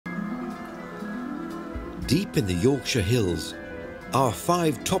Deep in the Yorkshire Hills, our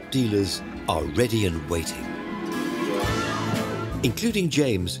 5 top dealers are ready and waiting. Including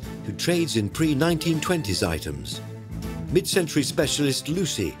James, who trades in pre-1920s items. Mid-century specialist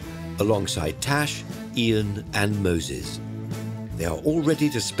Lucy, alongside Tash, Ian and Moses. They are all ready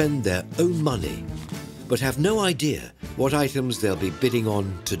to spend their own money, but have no idea what items they'll be bidding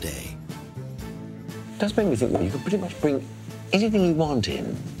on today. It does make me think that you could pretty much bring anything you want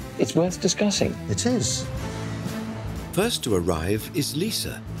in. It's worth discussing. It is. First to arrive is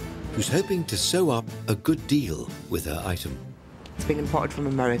Lisa, who's hoping to sew up a good deal with her item. It's been imported from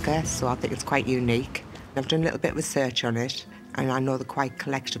America, so I think it's quite unique. I've done a little bit of research on it, and I know they're quite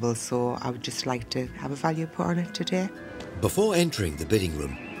collectible, so I would just like to have a value put on it today. Before entering the bidding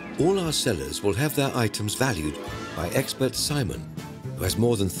room, all our sellers will have their items valued by expert Simon, who has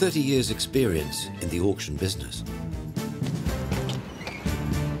more than 30 years' experience in the auction business.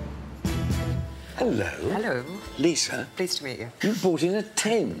 Hello. Hello. Lisa. Pleased to meet you. You brought in a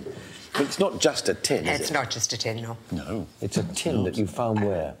tin. But it's not just a tin, is it? It's not just a tin, no. No. It's a tin that you found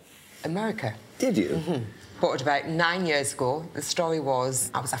where? America. Did you? Mm-hmm. Bought it about 9 years ago. The story was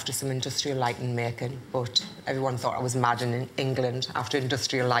I was after some industrial lighting making, but everyone thought I was mad in England after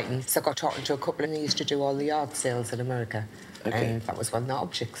industrial lighting. So I got talking to a couple and they used to do all the yard sales in America. Okay. And that was one of the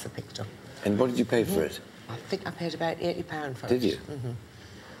objects I picked up. And what did you pay for it? I think I paid about £80 for it. Did you? Mm-hmm.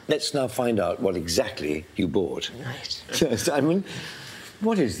 Let's now find out what exactly you bought. Right. So, Simon,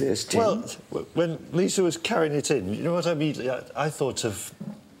 what is this tin? Well, when Lisa was carrying it in, you know what I mean? I thought of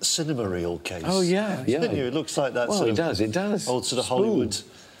cinema reel case. Oh, yeah. Didn't you? It looks like that Well, it does. old sort of Smooth. Hollywood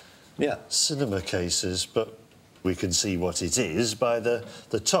Yeah. cinema cases, but we can see what it is by the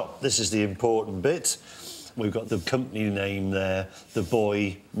top. This is the important bit. We've got the company name there, the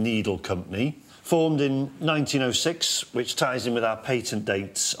Boy Needle Company. Formed in 1906, which ties in with our patent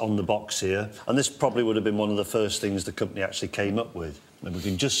dates on the box here. And this probably would have been one of the first things the company actually came up with. And we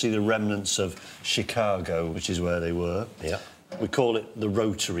can just see the remnants of Chicago, which is where they were. Yeah. We call it the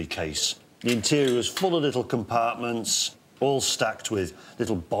rotary case. The interior was full of little compartments, all stacked with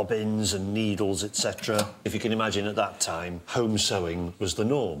little bobbins and needles, etc. If you can imagine, at that time, home sewing was the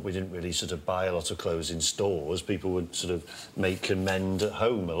norm. We didn't really sort of buy a lot of clothes in stores. People would sort of make and mend at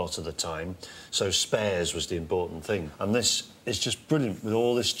home a lot of the time. So spares was the important thing. And this is just brilliant, with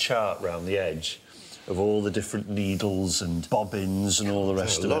all this chart round the edge of all the different needles and bobbins and all the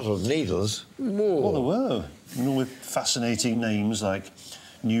rest of it. A lot of needles. Well, there were. You know, with fascinating names like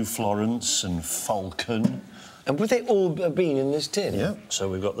New Florence and Falcon. And would they all have been in this tin? Yeah. So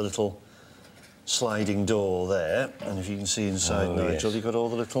we've got the little sliding door there, and if you can see inside, Nigel, yes. you've got all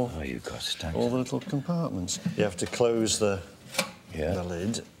the little... Oh, you've got stacks. all the little compartments. You have to close the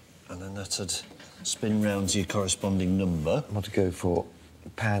lid, and then that'd spin round to your corresponding number. I want to go for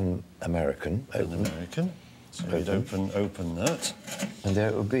Pan-American. Pan-American. So you'd open that. And there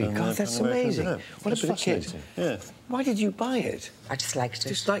it would be. And God, that's amazing. What a bit of kit. Yeah. Why did you buy it? I just liked it.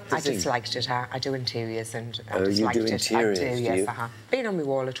 Just liked the I thing? just liked it. I do interiors and I Oh, just you liked do it. interiors, I do, do yes, you? I have. Been on my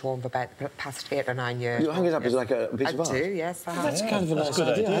wall at home for about the past 8 or 9 years. You hung it up as like a piece of art? I do, yes, I have. That's kind of a nice good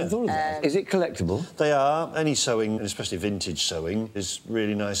idea. idea. I hadn't thought of that. Is it collectible? They are. Any sewing, and especially vintage sewing, is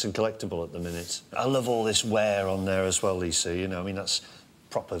really nice and collectible at the minute. I love all this wear on there as well, Lisa, you know, I mean, that's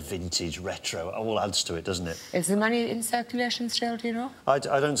proper vintage, retro. It all adds to it, doesn't it? Is there many in circulation still, do you know? I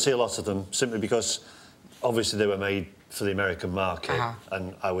don't see a lot of them, simply because, obviously, they were made for the American market,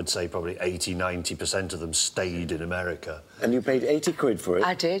 and I would say probably 80–90% of them stayed in America. And you paid 80 quid for it?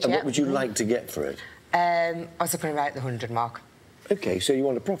 I did, And yeah. what would you like to get for it? I was looking about the 100 mark. OK, so you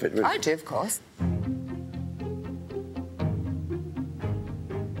want a profit, really? I do, of course.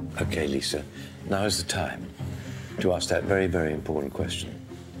 OK, Lisa, now is the time to ask that very, very important question,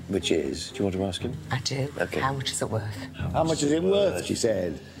 which is... Do you want to ask him? I do. OK. How much is it worth? How much is it worth, she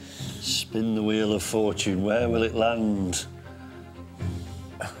said. Spin the wheel of fortune, where will it land?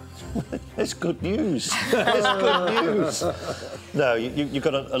 It's good news. It's good news. No, you've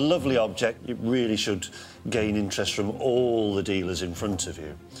got a lovely object. You really should gain interest from all the dealers in front of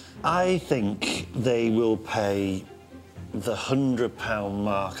you. I think they will pay the £100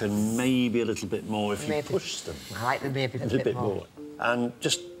 mark and maybe a little bit more if you push them. I like the maybe a little bit more. And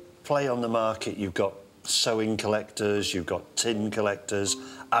just play on the market. You've got sewing collectors, you've got tin collectors,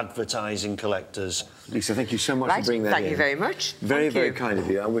 advertising collectors. Lisa, thank you so much for bringing that in. Thank you very much. Very, very kind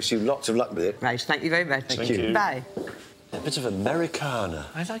of you. I wish you lots of luck with it. Right, thank you very much. Thank you. Bye. A bit of Americana.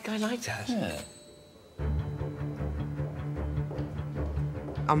 I like that. Yeah.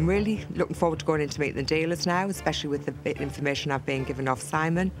 I'm really looking forward to going in to meet the dealers now, especially with the bit of information I've been given off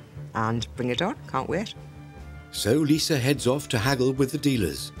Simon. And bring it on, can't wait. So Lisa heads off to haggle with the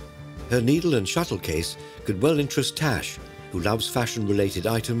dealers. Her needle and shuttle case could well interest Tash, who loves fashion-related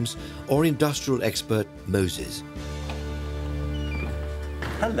items, or industrial expert Moses.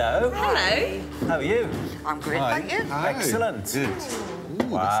 Hello. Hello. How are you? I'm great, thank you. Hi. Excellent. Good. Ooh,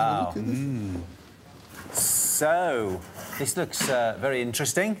 Wow. So, this looks very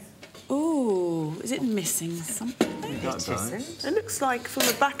interesting. Ooh, is it missing something? It looks like from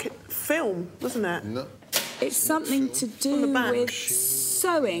the back film, doesn't it? No. It's something to do with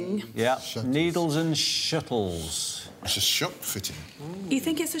sewing. Yeah. Needles and shuttles. It's a shop fitting. You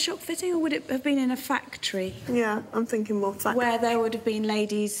think it's a shop fitting, or would it have been in a factory? Yeah, I'm thinking more factory. Where there would have been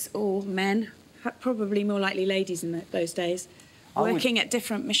ladies or men, probably more likely ladies in those days, working at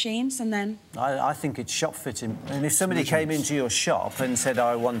different machines, and then... I think it's shop fitting. And if somebody came into your shop and said,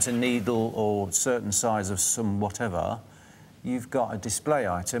 I want a needle or certain size of some whatever, you've got a display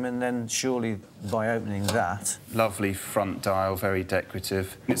item, and then surely by opening that... Lovely front dial, very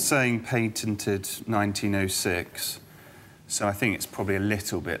decorative. It's saying patented 1906, so I think it's probably a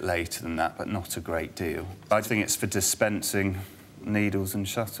little bit later than that, but not a great deal. I think it's for dispensing needles and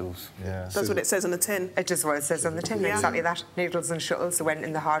shuttles. Yeah. That's what it says on the tin. It is what it says on the tin, exactly that. Needles and shuttles. They went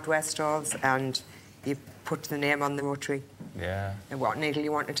in the hardware stores and you put the name on the rotary. Yeah. And what needle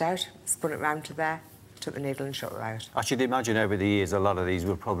you wanted out, spun it round to there, took the needle and shuttle out. I should imagine over the years a lot of these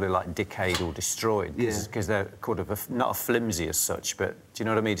were probably like decayed or destroyed because they're kind of not a flimsy as such, but do you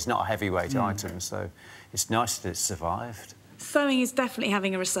know what I mean? It's not a heavyweight item, so it's nice that it's survived. Sewing is definitely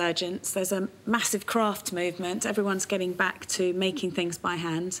having a resurgence. There's a massive craft movement. Everyone's getting back to making things by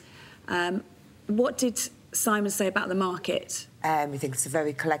hand. What did Simon say about the market? He thinks it's a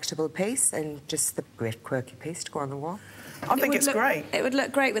very collectible piece and just the great quirky piece to go on the wall. I think it's great. It would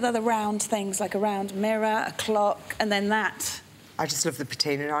look great with other round things, like a round mirror, a clock, and then that. I just love the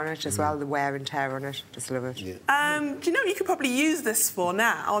patina on it as well, the wear and tear on it. Just love it. Yeah. Do you know what you could probably use this for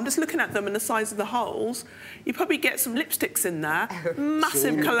now? I'm just looking at them and the size of the holes. You probably get some lipsticks in there.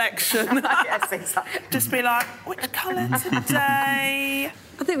 Massive collection. Yes, exactly. Just be like, which colour today?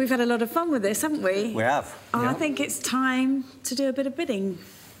 I think we've had a lot of fun with this, haven't we? We have. I think it's time to do a bit of bidding.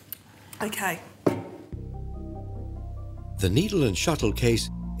 OK. The needle and shuttle case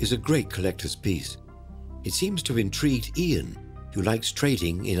is a great collector's piece. It seems to have intrigued Ian, who likes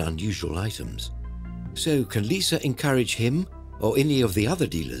trading in unusual items. So can encourage him or any of the other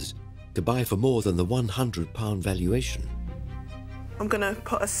dealers to buy for more than the £100 valuation? I'm going to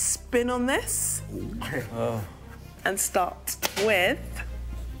put a spin on this and start with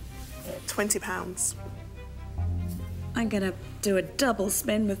 £20. I'm going to do a double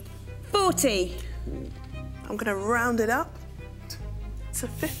spin with 40. I'm going to round it up to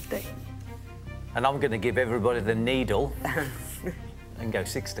 50. And I'm going to give everybody the needle and go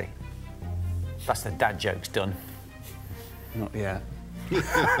 60. That's the dad joke's done. Not yet.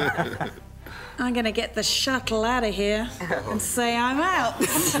 I'm going to get the shuttle out of here and say I'm out.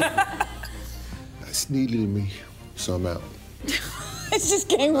 That's needling me, so I'm out. It's just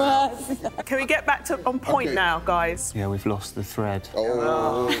getting worse. Can we get back to on point now, guys? Yeah, we've lost the thread.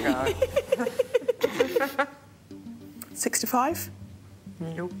 Oh, God. 65?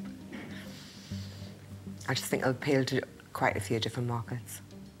 Nope. I just think it'll appeal to quite a few different markets.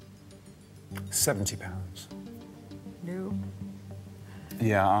 £70. No.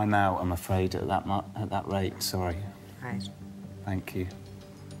 Yeah, I'm out, I'm afraid, at that rate, sorry. Right. Thank you.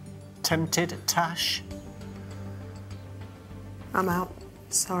 Tempted, Tash? I'm out.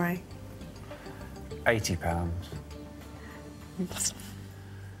 Sorry. £80.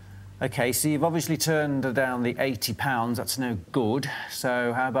 OK, so you've obviously turned down the £80. That's no good.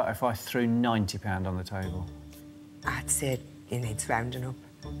 So how about if I threw £90 on the table? I'd say it needs rounding up.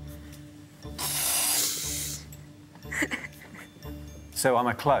 So am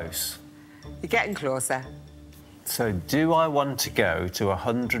I close? You're getting closer. So do I want to go to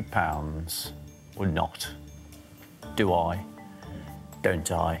 £100 or not? Do I?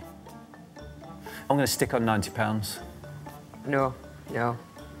 Don't I? I'm going to stick on £90. No, no.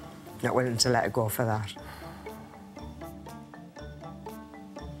 Not willing to let it go for that.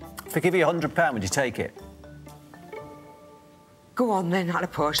 If I give you £100, would you take it? Go on then, not a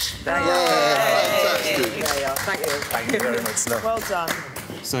push. There you fantastic. go. There you are. Thank you. Thank you very much, love. Well done.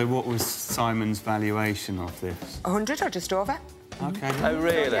 So what was Simon's valuation of this? 100 or just over? OK. Oh,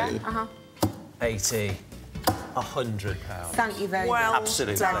 really? Yeah, 80. £100. Thank you very much. Well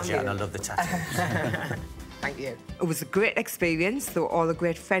Absolute done. pleasure, and I love the tattoos. Thank you. It was a great experience. They were all a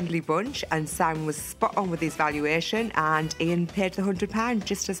great friendly bunch, and Sam was spot on with his valuation, and Ian paid the £100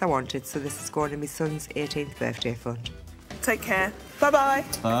 just as I wanted. So this is going to my son's 18th birthday fund. Take care. Bye-bye.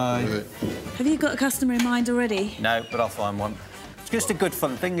 Bye. Have you got a customer in mind already? No, but I'll find one. just a good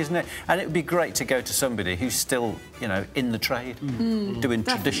fun thing, isn't it? And it would be great to go to somebody who's still, you know, in the trade, doing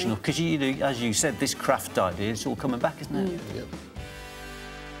traditional. Because, you know, as you said, this craft idea, it's all coming back, isn't it? Yep.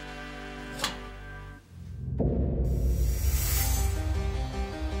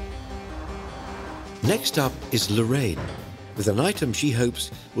 Next up is Lorraine, with an item she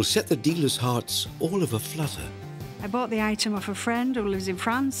hopes will set the dealers' hearts all of a flutter. I bought the item off a friend who lives in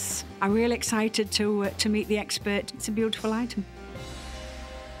France. I'm really excited to meet the expert. It's a beautiful item.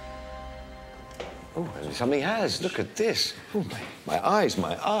 Oh, something has. Look at this. Oh, my eyes,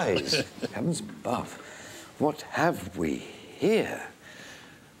 my eyes. Heavens above. What have we here?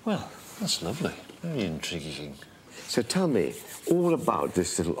 Well, that's lovely. Very intriguing. So tell me all about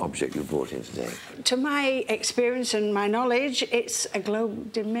this little object you brought in today. To my experience and my knowledge, it's a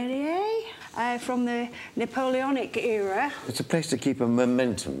globe de Maillet from the Napoleonic era. It's a place to keep a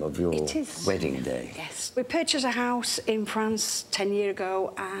momentum of your wedding day. Yes. We purchased a house in France 10 years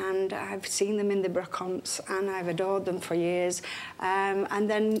ago, and I've seen them in the brocants, and I've adored them for years. And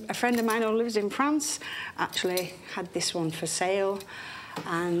then a friend of mine who lives in France actually had this one for sale,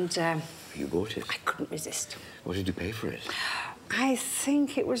 and... you bought it? I couldn't resist. What did you pay for it? I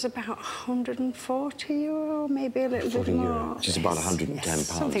think it was about €140, maybe a little bit more. Which is about £110. Yes,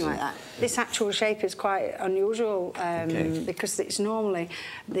 something like that. This actual shape is quite unusual because it's normally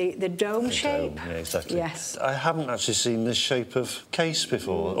the dome shape. Dome, yeah, exactly. Yes. I haven't actually seen this shape of case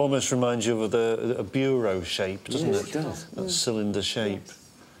before. Almost reminds you of a bureau shape, doesn't it? Yes, it does. That cylinder shape. Yes.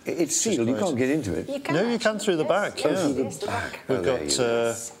 It's sealed, you can't get into it. You can. No, you can through the back, yeah. Through the back. We've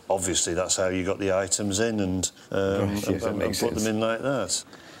got, obviously, that's how you got the items in and put them in like that.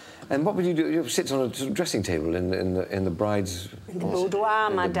 And what would you do? You sit on a sort of dressing table in the bride's... In the boudoir,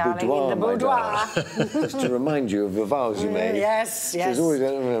 my darling, in the boudoir. Just to remind you of the vows you made. Yes, yes. There's always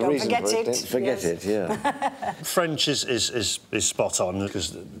a reason forget for it. it. Don't forget it, yeah. French is spot on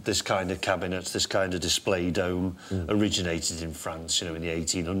because this kind of cabinet, this kind of display dome originated in France, you know, in the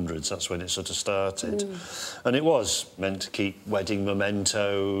 1800s. That's when it sort of started. And it was meant to keep wedding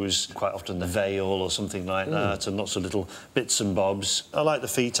mementos, quite often the veil or something like that, and lots of little bits and bobs. I like the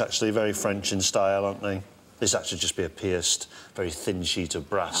feet, actually, very French in style, aren't they? This actually just be a pierced, very thin sheet of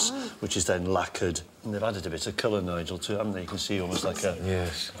brass, which is then lacquered. And they've added a bit of colour, Nigel, to it, haven't they? You can see almost like a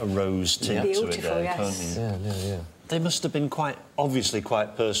rose tint to it there, can't you? Yeah. They must have been obviously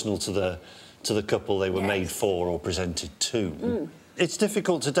quite personal to the couple they were made for or presented to. It's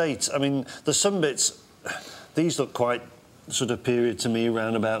difficult to date. I mean, there's some bits... These look quite sort of period to me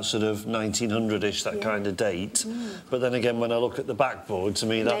around about sort of 1900-ish, that kind of date. But then again, when I look at the backboard, to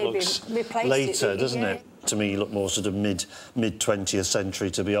me that looks later, doesn't it? To me, look more sort of mid-20th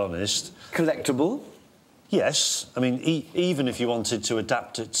century, to be honest. Collectible? Yes. I mean, even if you wanted to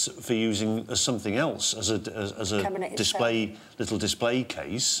adapt it for using as something else, as a little display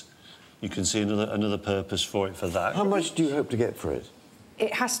case, you can see another purpose for it for that. How much do you hope to get for it?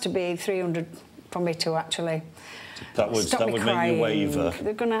 It has to be 300 for me to actually... That would make you waver.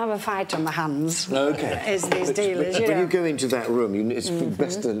 They're going to have a fight on the hands. OK. As these dealers, When you go into that room, it's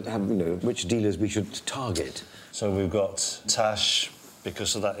best to have, you know, which dealers we should target. So we've got Tash,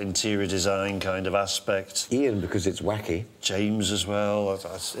 because of that interior design kind of aspect. Ian, because it's wacky. James as well.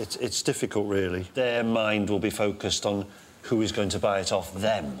 It's difficult, really. Their mind will be focused on who is going to buy it off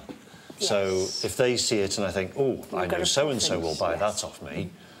them. Yes. So if they see it and I think, oh, I know so-and-so will buy that off me,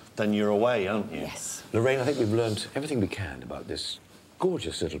 then you're away, aren't you? Yes. Lorraine, I think we've learned everything we can about this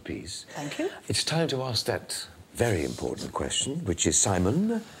gorgeous little piece. Thank you. It's time to ask that very important question, which is,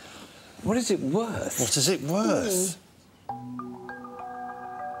 Simon, what is it worth? What is it worth?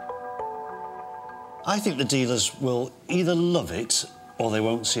 I think the dealers will either love it or they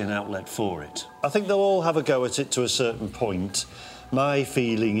won't see an outlet for it. I think they'll all have a go at it to a certain point. My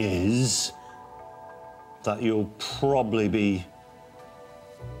feeling is that you'll probably be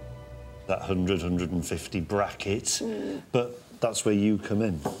that 100, 150 bracket, but that's where you come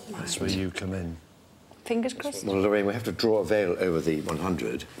in. That's where you come in. Fingers crossed. Well, Lorraine, we have to draw a veil over the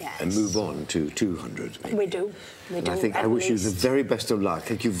 100 and move on to 200. Maybe. We do. I wish you the very best of luck.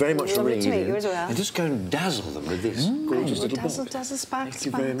 Thank you very much for ringing in. You as well. And just go and dazzle them with this gorgeous little board. Dazzle, sparkle. Thank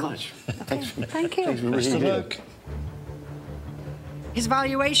you very much. Okay. Thank you. Thanks for ringing in. His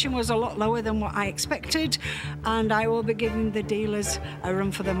valuation was a lot lower than what I expected, and I will be giving the dealers a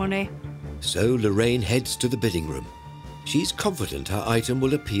run for the money. So Lorraine heads to the bidding room. She's confident her item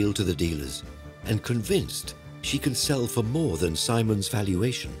will appeal to the dealers and convinced she can sell for more than Simon's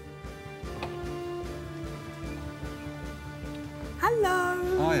valuation. Hello.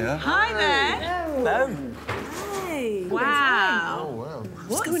 Hiya. Hi there. Hey. Wow. Oh, wow.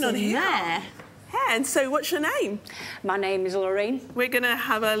 What's going on here? And so what's your name? My name is Lorraine. We're going to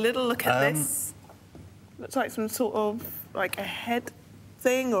have a little look at this. Looks like some sort of, like a head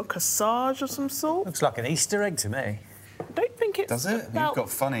thing or corsage of some sort. Looks like an Easter egg to me. I don't think it's Does it? about... You've got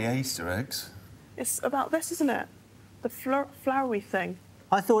funny Easter eggs. It's about this, isn't it? The flowery thing.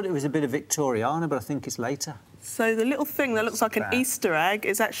 I thought it was a bit of Victoriana, but I think it's later. So the little thing that looks like an Easter egg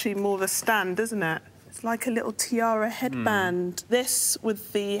is actually more of a stand, isn't it? It's like a little tiara headband. This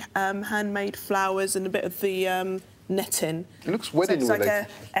with the handmade flowers and a bit of the netting. It looks wedding so it's related.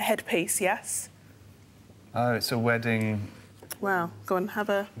 like a headpiece, yes? Oh, it's a wedding Wow, go on, have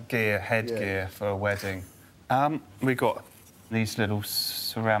a... headgear for a wedding. We got these little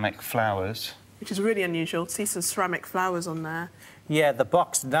ceramic flowers. Which is really unusual to see some ceramic flowers on there. Yeah, the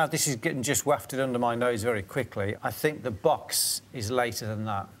box, now this is getting just wafted under my nose very quickly. I think the box is later than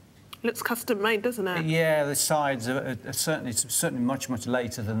that. Looks custom made, doesn't it? Yeah, the sides are certainly much, much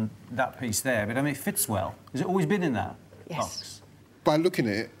later than that piece there. But, I mean, it fits well. Has it always been in that box? By looking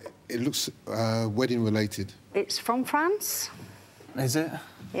at it, it looks wedding related. It's from France. Is it?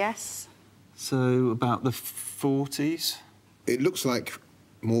 Yes. So about the 40s? It looks like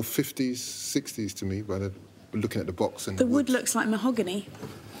more 50s, 60s to me, by looking at the box. And The wood looks like mahogany.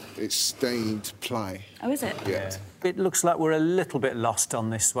 It's stained ply. Oh, is it? Yeah. It looks like we're a little bit lost on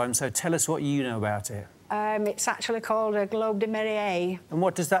this one, so tell us what you know about it. It's actually called a globe de mariée. And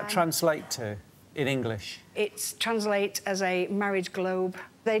what does that translate to in English? It translates as a marriage globe.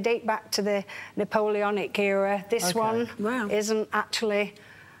 They date back to the Napoleonic era. This one isn't actually,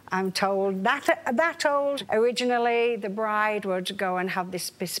 I'm told, that old. Originally, the bride would go and have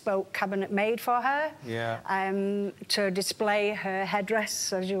this bespoke cabinet made for her to display her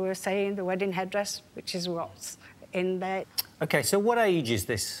headdress, as you were saying, the wedding headdress, which is what's in there. OK, so what age is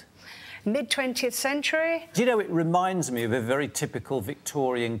this? Mid-20th century. Do you know, it reminds me of a very typical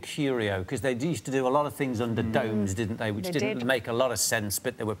Victorian curio, because they used to do a lot of things under domes, didn't they, which didn't make a lot of sense,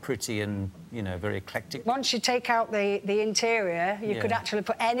 but they were pretty and, you know, very eclectic. Once you take out the interior, you could actually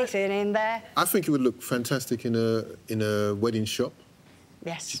put anything in there. I think it would look fantastic in a wedding shop.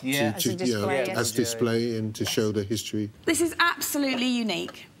 Yes, as a display. As display and to show the history. This is absolutely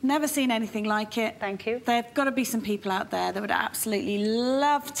unique. Never seen anything like it. Thank you. There've got to be some people out there that would absolutely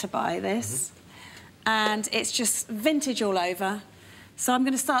love to buy this. And it's just vintage all over. So I'm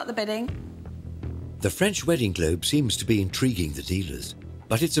going to start the bidding. The French wedding globe seems to be intriguing the dealers,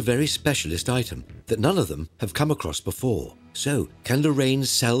 but it's a very specialist item that none of them have come across before. So, can Lorraine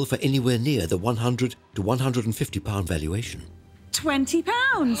sell for anywhere near the £100 to £150 valuation?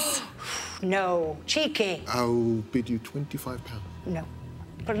 £20. No, cheeky. I'll bid you £25. No,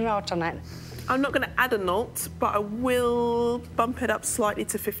 put a note on it. I'm not going to add a nought, but I will bump it up slightly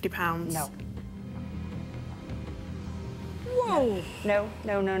to £50. No. Whoa. No,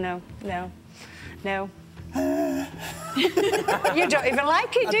 no, no, no, no, no. You don't even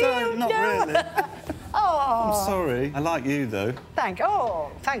like it, do you? Not really. Oh. I'm sorry. I like you, though. Thank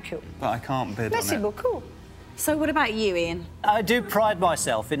you. But I can't bid Merci on it. beaucoup. So what about you, Ian? I do pride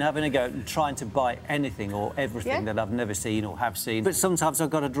myself in having a go and trying to buy anything or everything that I've never seen or have seen. But sometimes I've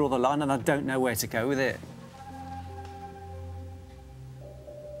got to draw the line and I don't know where to go with it.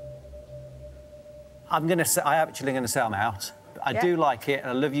 I'm actually going to say I'm out. I do like it, and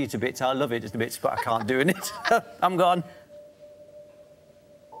I love you to bits. I love it to bits, but I can't do it. I'm gone.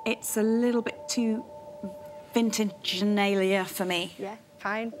 It's a little bit too vintage-nalia for me. Yeah,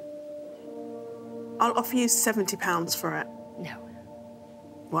 fine. I'll offer you £70 for it. No.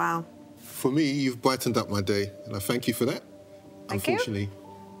 Wow. For me, you've brightened up my day, and I thank you for that. Thank you. Unfortunately,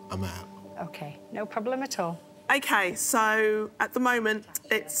 I'm out. OK, no problem at all. OK, so at the moment,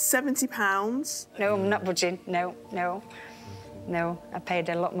 it's £70. No, I'm not budging. No, no. No, I paid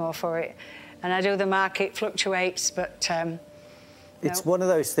a lot more for it. And I do the market fluctuates, but... It's one of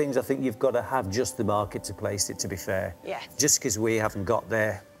those things I think you've got to have just the market to place it, to be fair. Yes. Just because we haven't got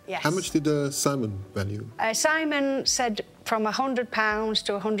there. Yes. How much did Simon value? Simon said from £100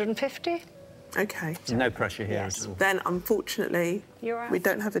 to 150. OK. No pressure here at all. Then, unfortunately, You're out. we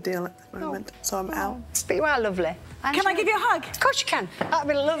don't have a deal at the moment, so I'm out. But you are lovely. Can I give you a hug? Of course you can. That'd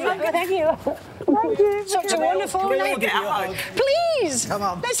be lovely. Thank you. Thank you. Such a wonderful night. Get a hug. Please. Come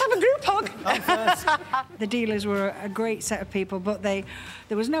on. Let's have a group hug. The dealers were a great set of people, but there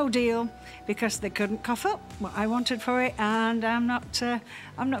was no deal because they couldn't cough up what I wanted for it, and I'm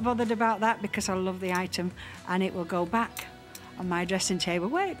not bothered about that because I love the item, and it will go back on my dressing table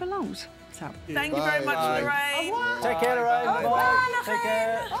where it belongs. So. Thank you very much, Lorraine. Take care, Lorraine. Au revoir. Take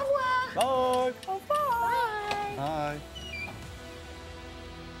care. Au revoir. Bye. Au revoir. Bye.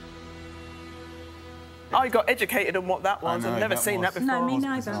 I got educated on what that was. I know, I've never that seen was. that before. No, me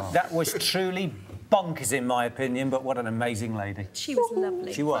neither. That was truly bonkers in my opinion, but what an amazing lady. She was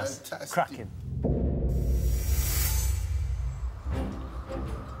lovely. She was. Fantastic. Cracking.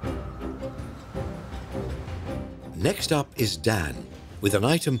 Next up is Dan, with an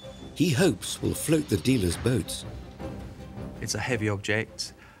item he hopes will float the dealer's boats. It's a heavy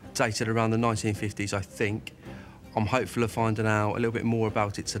object, dated around the 1950s, I think. I'm hopeful of finding out a little bit more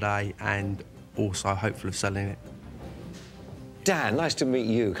about it today and also hopeful of selling it. Dan, nice to meet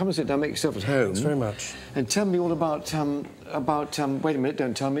you. Come and sit down, make yourself at home. Thanks very much. And tell me all about, wait a minute,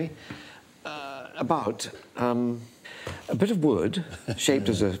 don't tell me. About a bit of wood, shaped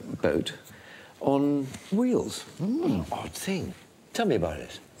as a boat, on wheels. Odd thing. Tell me about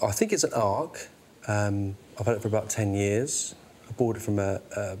it. I think it's an Ark. I've had it for about 10 years. I bought it from a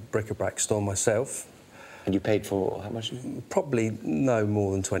bric-a-brac store myself. And you paid for how much? Probably no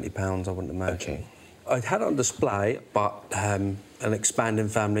more than £20, I wouldn't imagine. Okay. I had it on display, but an expanding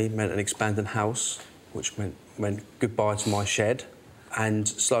family meant an expanding house, which meant goodbye to my shed. And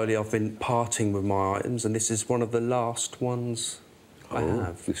slowly I've been parting with my items, and this is one of the last ones I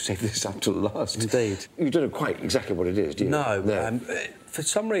have. You've saved this up till last. Indeed. You don't know quite exactly what it is, do you? No. For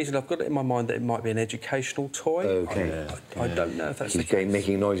some reason, I've got it in my mind that it might be an educational toy. OK. I don't know if that's the He's case.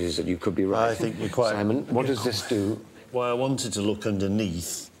 making noises that you could be right. I think you're quite... Simon, what does this do? What I wanted to look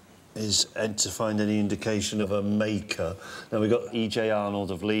underneath is to find any indication of a maker. Now, we've got E.J.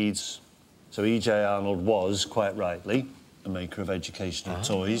 Arnold of Leeds. So E.J. Arnold was, quite rightly, a maker of educational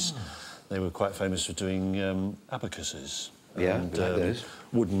toys. They were quite famous for doing abacuses. Yeah, and like those.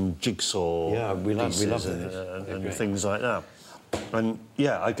 Wooden jigsaw we love pieces those. and things like that. And,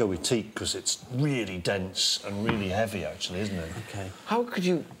 yeah, I go with teak because it's really dense and really heavy, actually, isn't it? OK. How could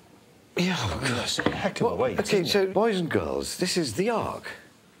you... Yeah, That's a heck of a weight, OK, isn't so, it? boys and girls, this is the Ark.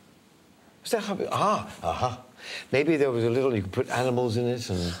 Is that how... Maybe there was a little... You could put animals in it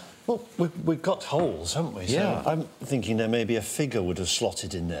and... Well, we've got holes, haven't we? So Yeah. I'm thinking there maybe a figure would have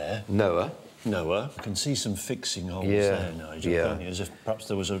slotted in there. Noah. I can see some fixing holes Yeah. there, Nigel, Yeah. can't you? As if perhaps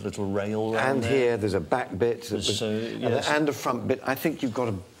there was a little rail around And there. here, there's a back bit yes. and a front bit. I think you've got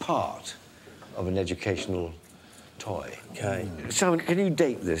a part of an educational toy. OK. Simon, can you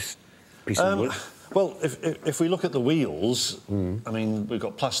date this piece of wood? Well, if we look at the wheels, I mean, we've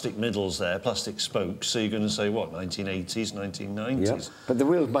got plastic middles there, plastic spokes, so you're going to say, what, 1980s, 1990s? Yeah. But the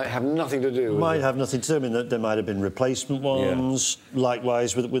wheels might have nothing to do with Might it. have nothing to do. I mean, there might have been replacement ones,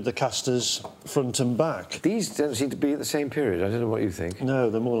 likewise with the casters front and back. These don't seem to be at the same period. I don't know what you think. No,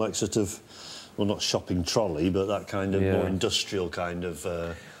 they're more like sort of, well, not shopping trolley, but that kind of more industrial kind of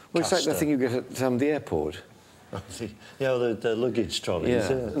Well, it's like the thing you get at the airport. Yeah, the luggage trolleys.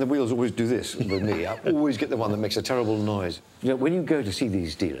 Yeah. The wheels always do this with me. I always get the one that makes a terrible noise. You know, when you go to see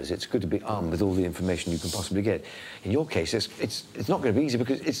these dealers, it's good to be armed with all the information you can possibly get. In your case, it's not going to be easy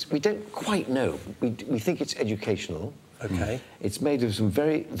because we don't quite know. We think it's educational. OK. It's made of some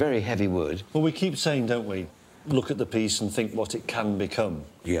very, very heavy wood. Well, we keep saying, don't we, look at the piece and think what it can become.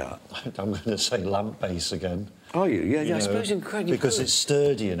 Yeah. I'm going to say lamp base again. Are you? Yeah, You I know, suppose you because could. it's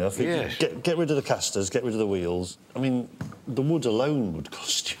sturdy enough. Yes. Get rid of the casters, get rid of the wheels. I mean, the wood alone would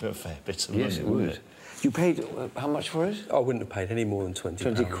cost you a fair bit of money. Yes, it wouldn't would. You paid how much for it? I wouldn't have paid any more than £20.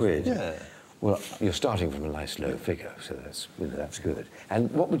 20 quid? Yeah. Well, you're starting from a nice low figure, so that's good.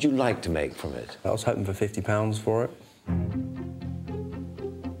 And what would you like to make from it? I was hoping for £50 for it.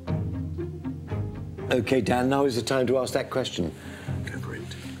 OK, Dan, now is the time to ask that question. Go for it.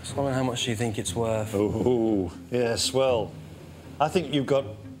 Simon, how much do you think it's worth? Oh, yes, well, I think you've got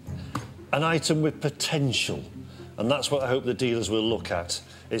an item with potential, and that's what I hope the dealers will look at.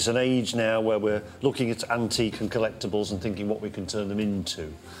 It's an age now where we're looking at antique and collectibles and thinking what we can turn them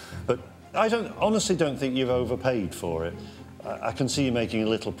into. But I honestly don't think you've overpaid for it. I can see you making a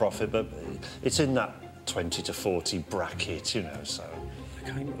little profit, but it's in that 20 to 40 bracket, you know, so...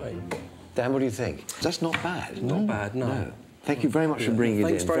 Okay, wait. Dan, what do you think? That's not bad. Not bad, no. Thank you very much for bringing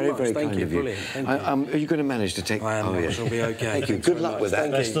Thanks it in. very much. Very Thank kind you. of you. Brilliant. Thank you. Are you going to manage to take... I am. I shall be OK. Thank you. Thanks Good very luck much. with that.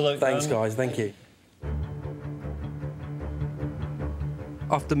 Thank Best you. of luck, Thanks, Dan. guys. Thank you.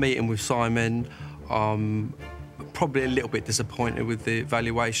 After meeting with Simon, I'm probably a little bit disappointed with the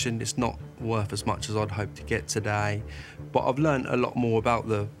valuation. It's not worth as much as I'd hoped to get today, but I've learned a lot more about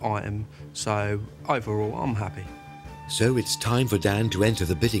the item, so overall, I'm happy. So it's time for Dan to enter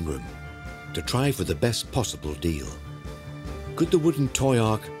the bidding room to try for the best possible deal. Could the wooden toy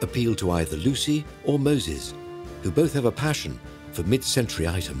ark appeal to either Lucy or Moses, who both have a passion for mid-century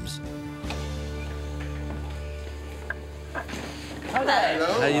items? Hello.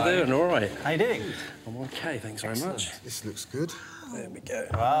 How you doing? All right. How you doing? I'm OK, thanks very much. This looks good. There we go.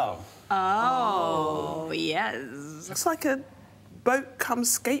 Wow. Oh, yes. It's like a boat come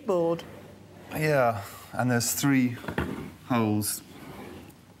skateboard. Yeah, and there's 3 holes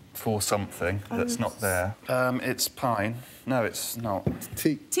for something that's not there. It's pine. No, it's not.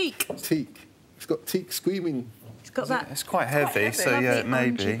 Teak. Teak. Teak. It's got teak screaming. It's got that. It's quite heavy, so yeah, it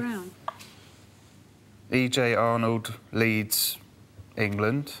may be. Brown. E.J. Arnold, Leeds,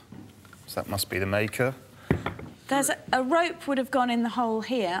 England. So that must be the maker. There's a rope would have gone in the hole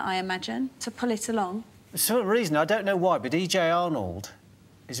here, I imagine, to pull it along. For some reason, I don't know why, but E.J. Arnold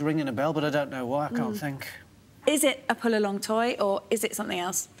is ringing a bell, but I don't know why. I can't think. Is it a pull-along toy or is it something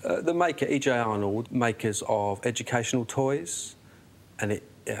else? The maker, E.J. Arnold, makers of educational toys, and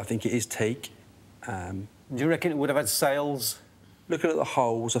I think it is teak. Do you reckon it would have had sails? Looking at the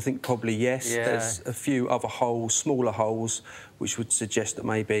holes, I think probably yes. Yeah. There's a few other holes, smaller holes, which would suggest that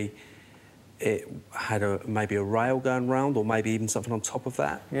maybe it had maybe a rail going round, or maybe even something on top of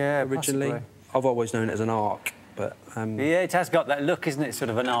that. Yeah, originally. possibly. I've always known it as an arc, but yeah, it has got that look, isn't it? Sort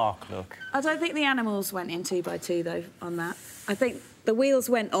of an arc look. I don't think the animals went in 2x2 though on that. I think the wheels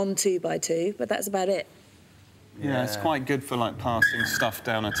went on 2x2, but that's about it. Yeah, it's quite good for, like, passing stuff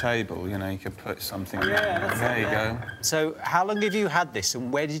down a table, you know, you could put something there you go. So, how long have you had this,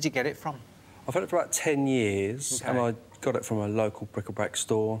 and where did you get it from? I've had it for about 10 years, and I got it from a local bric-a-brac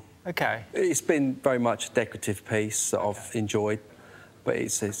store. OK. It's been very much a decorative piece that I've enjoyed, but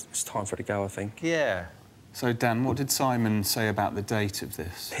it's time for it to go, I think. Yeah. So, Dan, what did Simon say about the date of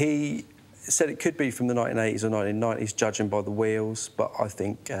this? He said it could be from the 1980s or 1990s, judging by the wheels, but I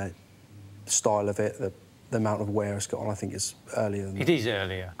think the style of it, the amount of wear it's got on, I think it's earlier than that. It is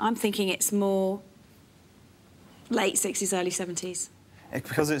earlier. I'm thinking it's more late 60s, early 70s.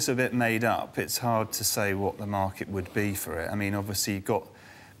 Because it's a bit made up, it's hard to say what the market would be for it. I mean, obviously, you've got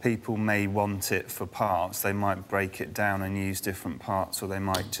people may want it for parts. They might break it down and use different parts, or they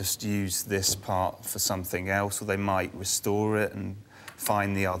might just use this part for something else, or they might restore it and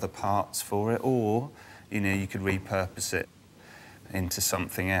find the other parts for it, or, you know, you could repurpose it into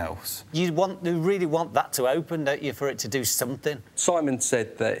something else. You really want that to open, don't you, for it to do something? Simon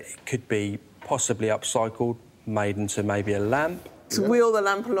said that it could be possibly upcycled, made into maybe a lamp. To wheel the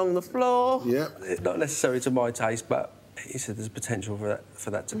lamp along the floor. Yeah. Not necessarily to my taste, but he said there's potential for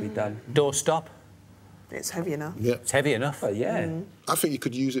that to be done. Doorstop? It's heavy enough. Yeah. It's heavy enough. Oh, yeah. I think you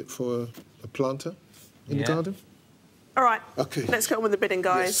could use it for a planter in the garden. All right. OK. Let's get on with the bidding,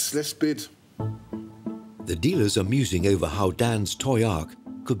 guys. Yes, let's bid. The dealers are musing over how Dan's toy ark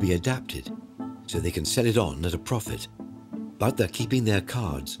could be adapted so they can sell it on at a profit. But they're keeping their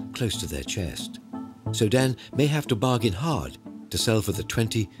cards close to their chest. So Dan may have to bargain hard to sell for the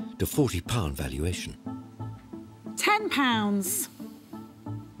 £20 to £40 valuation. £10.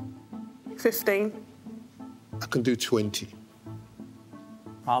 15. I can do 20.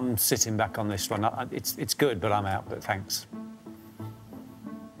 I'm sitting back on this one. It's good, but I'm out, but thanks.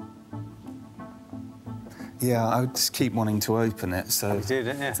 Yeah, I would just keep wanting to open it, so... You did,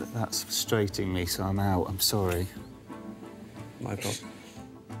 didn't you? That's frustrating me, so I'm out. I'm sorry. No problem.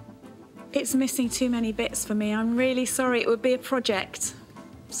 It's missing too many bits for me. I'm really sorry. It would be a project.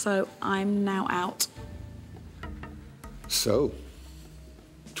 So I'm now out. So,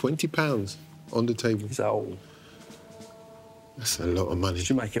 £20 on the table. Is that all? That's a lot of money.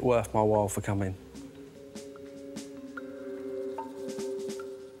 Should make it worth my while for coming.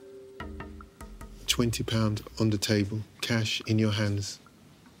 £20 on the table, cash in your hands.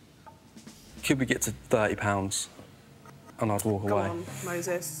 Could we get to £30 and I'd walk Go away? on,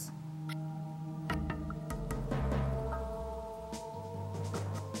 Moses.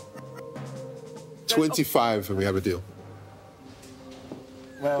 £25 and we have a deal.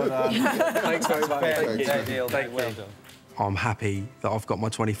 Well done. Thanks very much. Fair deal, Thank mate. Well you. done. I'm happy that I've got my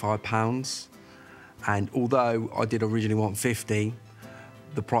 £25, and although I did originally want 50,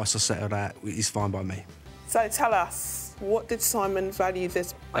 the price I settled at is fine by me. So tell us, what did Simon value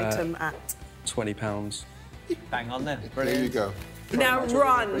this item at? £20. Bang on then. There you go. Now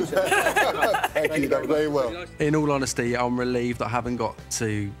run! Thank you, done very well. In all honesty, I'm relieved I haven't got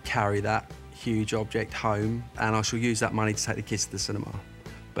to carry that huge object home, and I shall use that money to take the kids to the cinema.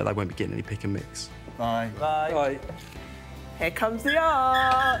 But they won't be getting any pick and mix. Bye. Bye. Bye. Here comes the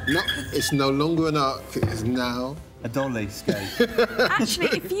art! No, it's no longer an arc, it is now... A dolly skate. Actually,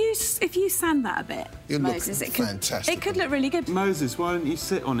 if you sand that a bit, It looks Moses, fantastic. it could look really good. Moses, why don't you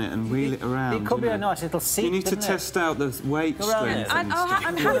sit on it and wheel it around? It could be a nice little seat. You need to couldn't it? test out the weight Go around strength. it. and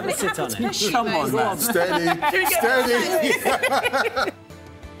I'm stuff. happy sit on to it. push you, Come on, Moses. man. Steady, steady.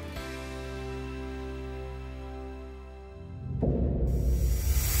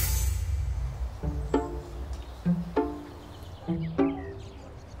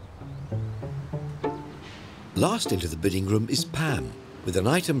 Last into the bidding room is Pam, with an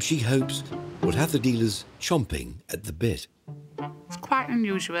item she hopes will have the dealers chomping at the bit. It's quite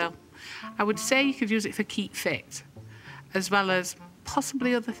unusual. I would say you could use it for keep fit, as well as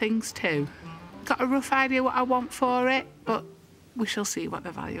possibly other things too. Got a rough idea what I want for it, but we shall see what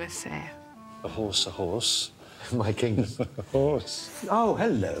the valuers say. A horse, a horse. My kingdom. A horse. Oh,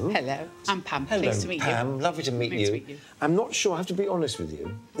 hello. Hello, I'm Pam. Hello, Pleased to meet Pam. you. Lovely to meet Nice to you. meet you. I'm not sure, I have to be honest with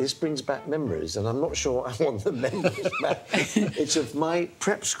you, this brings back memories, and I'm not sure I want the memories back. It's of my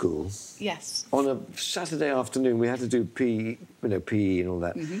prep school. Yes. On a Saturday afternoon, we had to do PE and all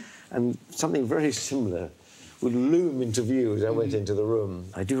that, and something very similar would loom into view as I went into the room.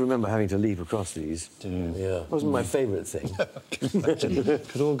 I do remember having to leap across these. Yeah. It wasn't my favourite thing.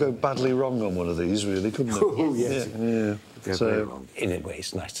 Could all go badly wrong on one of these, really, couldn't it? Oh, yes. Yeah. So, in a way,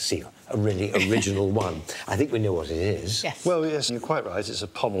 it's nice to see a really original one. I think we know what it is. Yes. Well, yes, you're quite right. It's a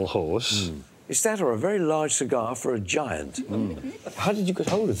pommel horse. Is that or a very large cigar for a giant? How did you get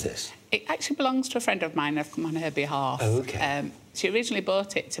hold of this? It actually belongs to a friend of mine. I've come on her behalf. Oh, OK. She originally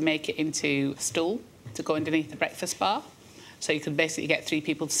bought it to make it into a stool to go underneath the breakfast bar, so you could basically get 3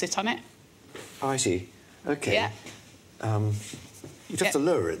 people to sit on it. Oh, I see. OK. Yeah. You'd have to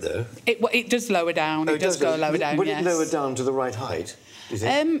lower it, though. It does lower down. Oh, it does go lower down, Would yes. it lower down to the right height, do you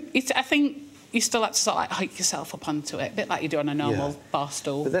think? I think you still have to sort of like hike yourself up onto it, a bit like you do on a normal bar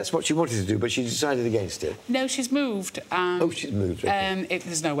stool. But that's what she wanted to do, but she decided against it. No, she's moved. Oh, she's moved, OK.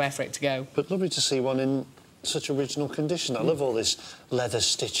 There's nowhere for it to go. But lovely to see one in such original condition. I love all this leather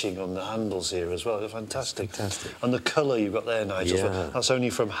stitching on the handles here as well. They're fantastic. Fantastic. And the colour you've got there, Nigel, Yeah. that's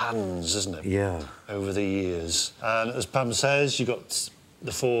only from hands, isn't it? Yeah. Over the years. And as Pam says, you've got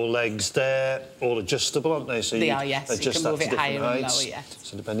the 4 legs there, all adjustable, aren't they? So They you are, yes. adjust You can that move to it different higher and heights. lower, yes.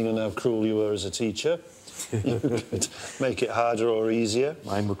 So depending on how cruel you were as a teacher, you could make it harder or easier.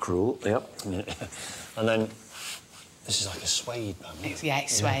 Mine were cruel, yep. And then this is like a suede, Pam. It's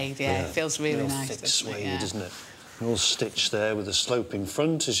suede, yeah. It feels really Real nice, thick doesn't it? suede, Yeah. isn't it? All stitched there with a sloping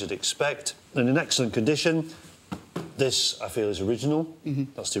front, as you'd expect. And in excellent condition. This, I feel, is original.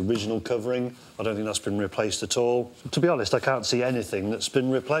 That's the original covering. I don't think that's been replaced at all. To be honest, I can't see anything that's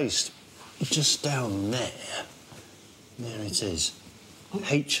been replaced. Just down there it is.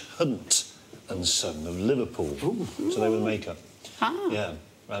 H. Hunt and Son of Liverpool. So they were the maker. Ah. Yeah.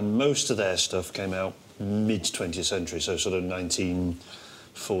 And most of their stuff came out mid-20th century, so sort of 1940s,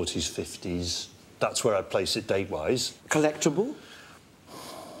 50s. That's where I'd place it date-wise. Collectible?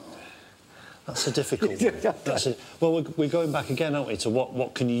 That's a difficult one. Well, we're going back again, aren't we, to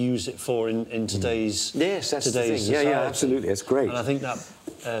what can you use it for in today's Yes, that's today's the thing. society. Yeah, absolutely. It's great. And I think that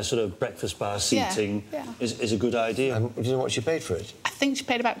sort of breakfast bar seating is a good idea. Do you know what she paid for it? I think she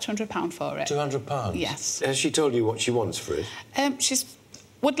paid about £200 for it. £200? Yes. Has she told you what she wants for it?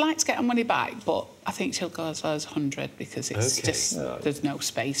 Would like to get her money back, but I think she'll go as low as 100 because it's just there's no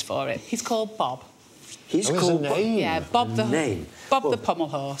space for it. He's called Bob. He's called Bob? Yeah, Bob the name. Bob the pommel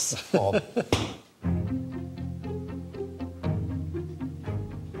horse. Bob.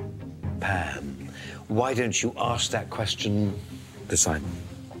 Pam, why don't you ask that question to Simon?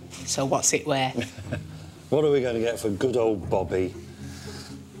 So what's it worth? What are we going to get for good old Bobby?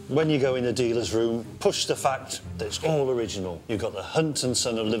 When you go in the dealer's room, push the fact that it's all original. You've got the Hunt and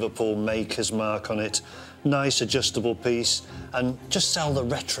Son of Liverpool maker's mark on it, nice adjustable piece, and just sell the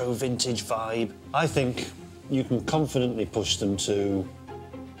retro vintage vibe. I think you can confidently push them to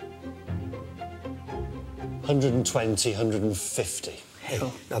 120, 150.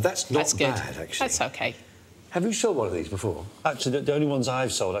 Hey, now that's not good. bad, actually. That's OK. Have you sold one of these before? Actually, the only ones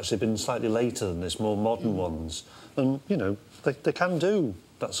I've sold actually been slightly later than this, more modern ones. And, you know, they can do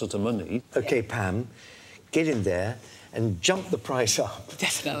that sort of money. OK, Pam, get in there and jump the price up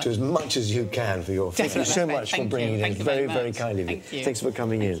Definitely. to as much as you can for your... Definitely. Thank you so much for bringing it in. Very, very kind of you. Thank you. Thanks for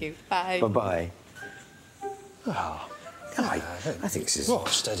coming in. Thank you. Bye. Bye-bye. Oh, I think this is... Oh,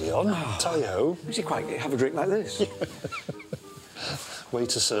 steady on. Tally-ho. We should quite have a drink like this.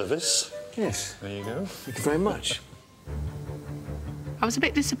 Waiter service. Yes. There you go. Thank you very much. I was a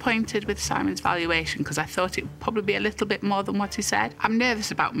bit disappointed with Simon's valuation because I thought it would probably be a little bit more than what he said. I'm nervous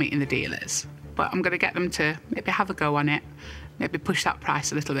about meeting the dealers, but I'm going to get them to maybe have a go on it, maybe push that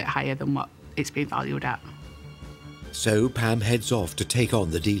price a little bit higher than what it's been valued at. So Pam heads off to take on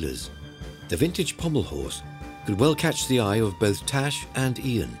the dealers. The vintage pommel horse could well catch the eye of both Tash and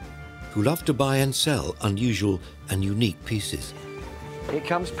Ian, who love to buy and sell unusual and unique pieces. Here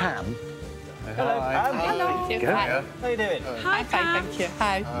comes Pam. Hello, Pam. Hello. Go. How you doing? Hi, Pam. Thank you.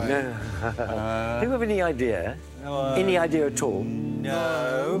 Hi. Do you have any idea? Any idea at all?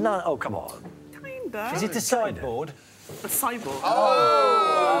 No. No. Oh, come on. Kinda. Is it a sideboard? A cyborg.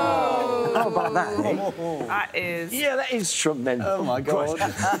 Oh! How about that, eh? That is... Yeah, that is tremendous. Oh, my God.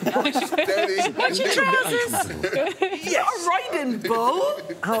 What's your trousers? Yeah, a riding bull.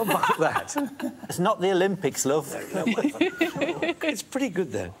 How about that? It's not the Olympics, love. It's pretty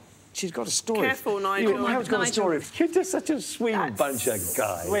good, though. She's got a story. Careful, Nigel. Mary's got a story. You're just such a sweet bunch of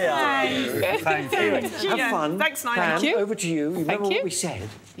guys. We are. Thank you. Anyway, have fun. Thanks, Nigel. Pam, Thank you. over to you. You remember what we said?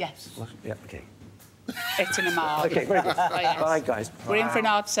 Yes. Yeah, OK. It's in a mark. OK, very good. Oh, yes. Bye, guys. We're in for an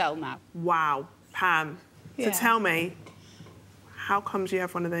hard sell now. Wow, Pam. Yeah. So tell me, how comes you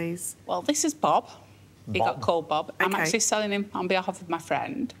have one of these? Well, this is Bob. He got called Bob. I'm Okay. actually selling him on behalf of my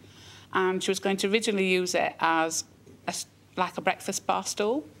friend. And she was going to originally use it as like a breakfast bar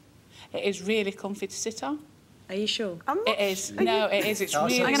stool. It is really comfy to sit on. Are you sure? It is. No, it is. It's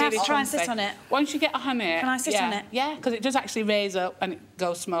really, I'm going to have really to try and comfy. sit on it. Once you get on it... Can I sit on it? Yeah, because it does actually raise up and it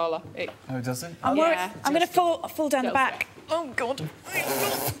goes smaller. Oh, does it? I'm worried. I'm going to fall down the Go back. Oh, God.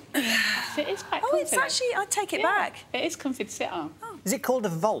 It is quite comfy. Oh, it's actually... I take it back. It is comfy to sit on. Is it called a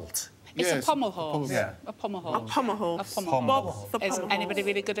vault? It's Yeah, a it's pommel horse. Yeah. A pommel horse. A pommel horse. A pommel Bob horse. the Is pommel anybody horse.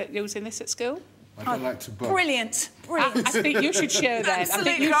 really good at using this at school? I don't like to bark. Brilliant. Brilliant. I think you should show then. I think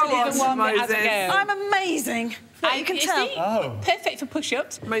Absolutely. you should be the Go one on, that has a Moses. go. I'm amazing. You can Is tell. he? Oh. Perfect for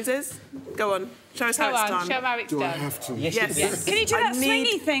push-ups. Moses, go on. Show us how Go it's on, done. show how it's Do I done. have to? Yes. Can you do I that need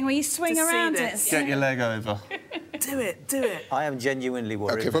swingy thing where you swing to see around this. it? Get your leg over. Do it, do it. I am genuinely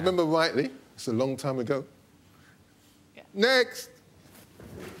worried. OK, if I remember rightly, it's a long time ago. Yeah. Next!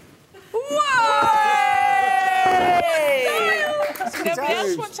 Nobody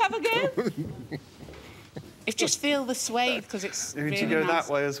else wants to have a go? If just feel the suede, because it's Would really you go nice.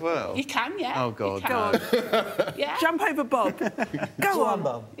 that way as well? You can, yeah. Oh, God, You can. no. Yeah. Jump over Bob. Go on.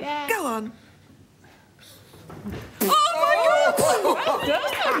 Bob. Yeah. Go on. Well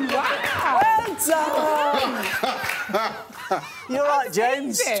done. Wow. You're right,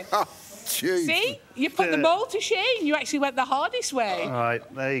 James. Amazing. Jeez. See? You put the ball to shame. You actually went the hardest way. All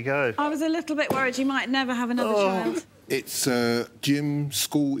right, there you go. I was a little bit worried you might never have another child. It's a gym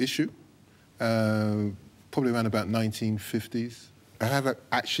school issue, probably around about 1950s. I have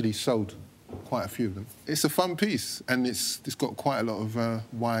actually sold quite a few of them. It's a fun piece, and it's got quite a lot of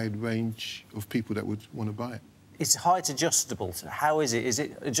wide range of people that would want to buy it. It's height adjustable. How is it? Is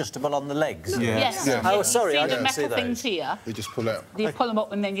it adjustable on the legs? Yeah. Yes. Yeah. Oh, sorry, see I the don't see metal those. things here. They just pull out. You pull them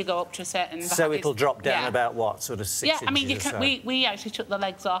up and then you go up to a certain... So it'll drop down Yeah. about, what, sort of 6 Yeah, inches I mean, you or can, so? we actually took the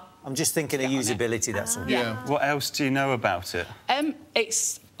legs off. I'm just thinking of Get on it. usability, that's all. Yeah. What else do you know about it?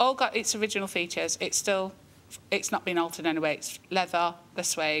 It's all got its original features. It's not been altered anyway. It's leather, the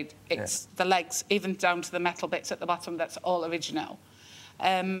suede, it's the legs, even down to the metal bits at the bottom, that's all original.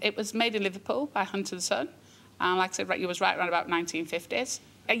 It was made in Liverpool by Hunt & Son. And like I said, you was right around about 1950s.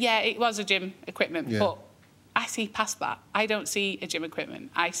 Yeah, it was a gym equipment, but I see past that. I don't see a gym equipment.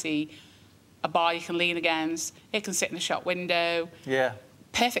 I see a bar you can lean against. It can sit in a shop window. Yeah.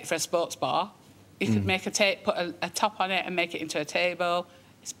 Perfect for a sports bar. You could make put a top on it and make it into a table.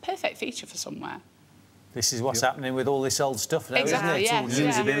 It's a perfect feature for somewhere. This is what's happening with all this old stuff now, Exactly, isn't it? It's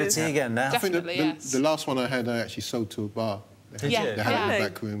all usability again now. I think Definitely, the last one I had, I actually sold to a bar. They Yeah, had it in yeah. the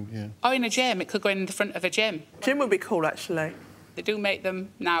back room, yeah. Or in a gym, it could go in the front of a gym. Gym would be cool, actually. They do make them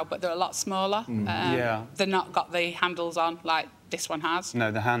now, but they're a lot smaller. Yeah. They're not got the handles on like this one has.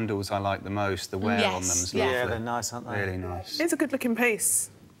 No, the handles I like the most. The wear on them is lovely. Yeah, they're nice, aren't they? Really nice. It's a good-looking piece.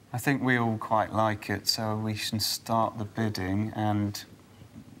 I think we all quite like it, so we can start the bidding, and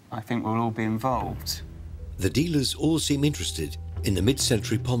I think we'll all be involved. The dealers all seem interested in the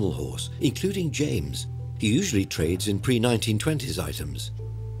mid-century pommel horse, including James. He usually trades in pre-1920s items.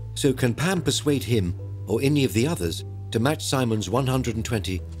 So can Pam persuade him or any of the others to match Simon's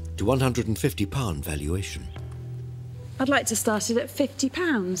 £120 to £150 valuation? I'd like to start it at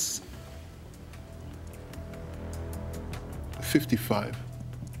 £50. 55.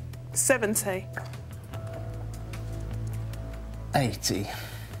 70. 80.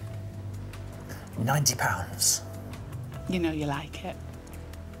 £90. You know you like it.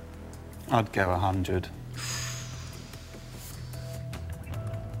 I'd go 100.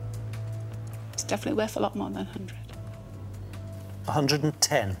 It's definitely worth a lot more than 100.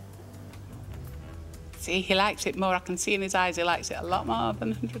 110. See, he likes it more. I can see in his eyes he likes it a lot more than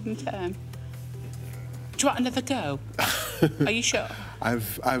 110. Do you want another go? Are you sure?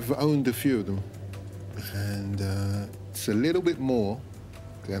 I've owned a few of them, and it's a little bit more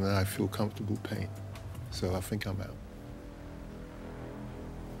than I feel comfortable paying. So I think I'm out.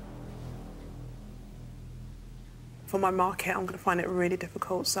 For my market, I'm going to find it really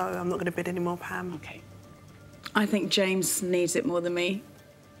difficult, so I'm not going to bid any more, Pam. Okay. I think James needs it more than me.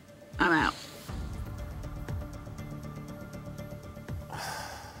 I'm out.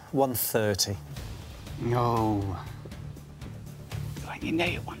 130. No. Well, you know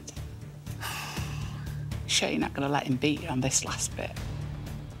you want it. Sure you're not going to let him beat you on this last bit?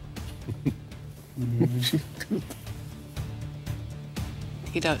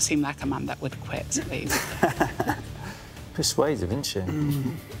 You don't seem like a man that would quit so easily. Persuasive, isn't she?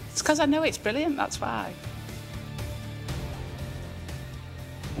 It's because I know it's brilliant, that's why.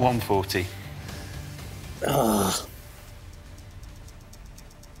 140. Oh.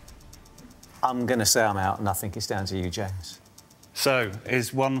 I'm going to say I'm out, and I think it's down to you, James. So,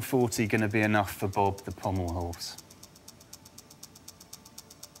 is 140 going to be enough for Bob the pommel horse?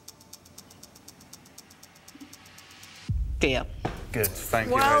 Deal. Good, thank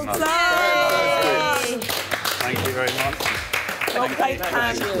you Well very much. done! Thank you very much. Well played,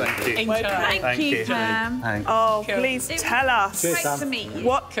 Pam. Thank you. Thank you, Pam. Thanks. Oh, Cool. please tell us. Great to meet you.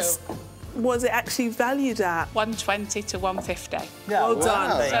 What Cool. was it actually valued at? 120 to 150. Well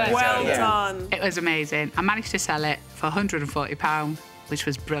done. Well done. It was amazing. I managed to sell it for £140, which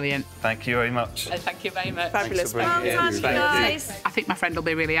was brilliant. Thank you very much. Thank you very much. Fabulous. Thanks for bringing it. Well done, guys. I think my friend will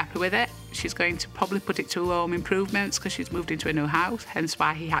be really happy with it. She's going to probably put it to home improvements because she's moved into a new house, hence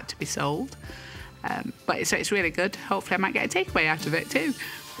why he had to be sold. But it's really good. Hopefully I might get a takeaway out of it too.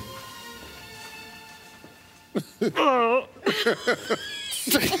 He's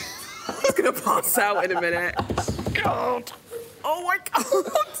going to pass out in a minute. God. Oh, my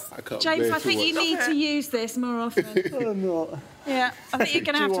God. James, I think you need to use this more often. I'm not. Yeah, I think you're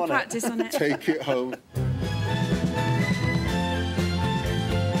going to have to practice on it. Take it home.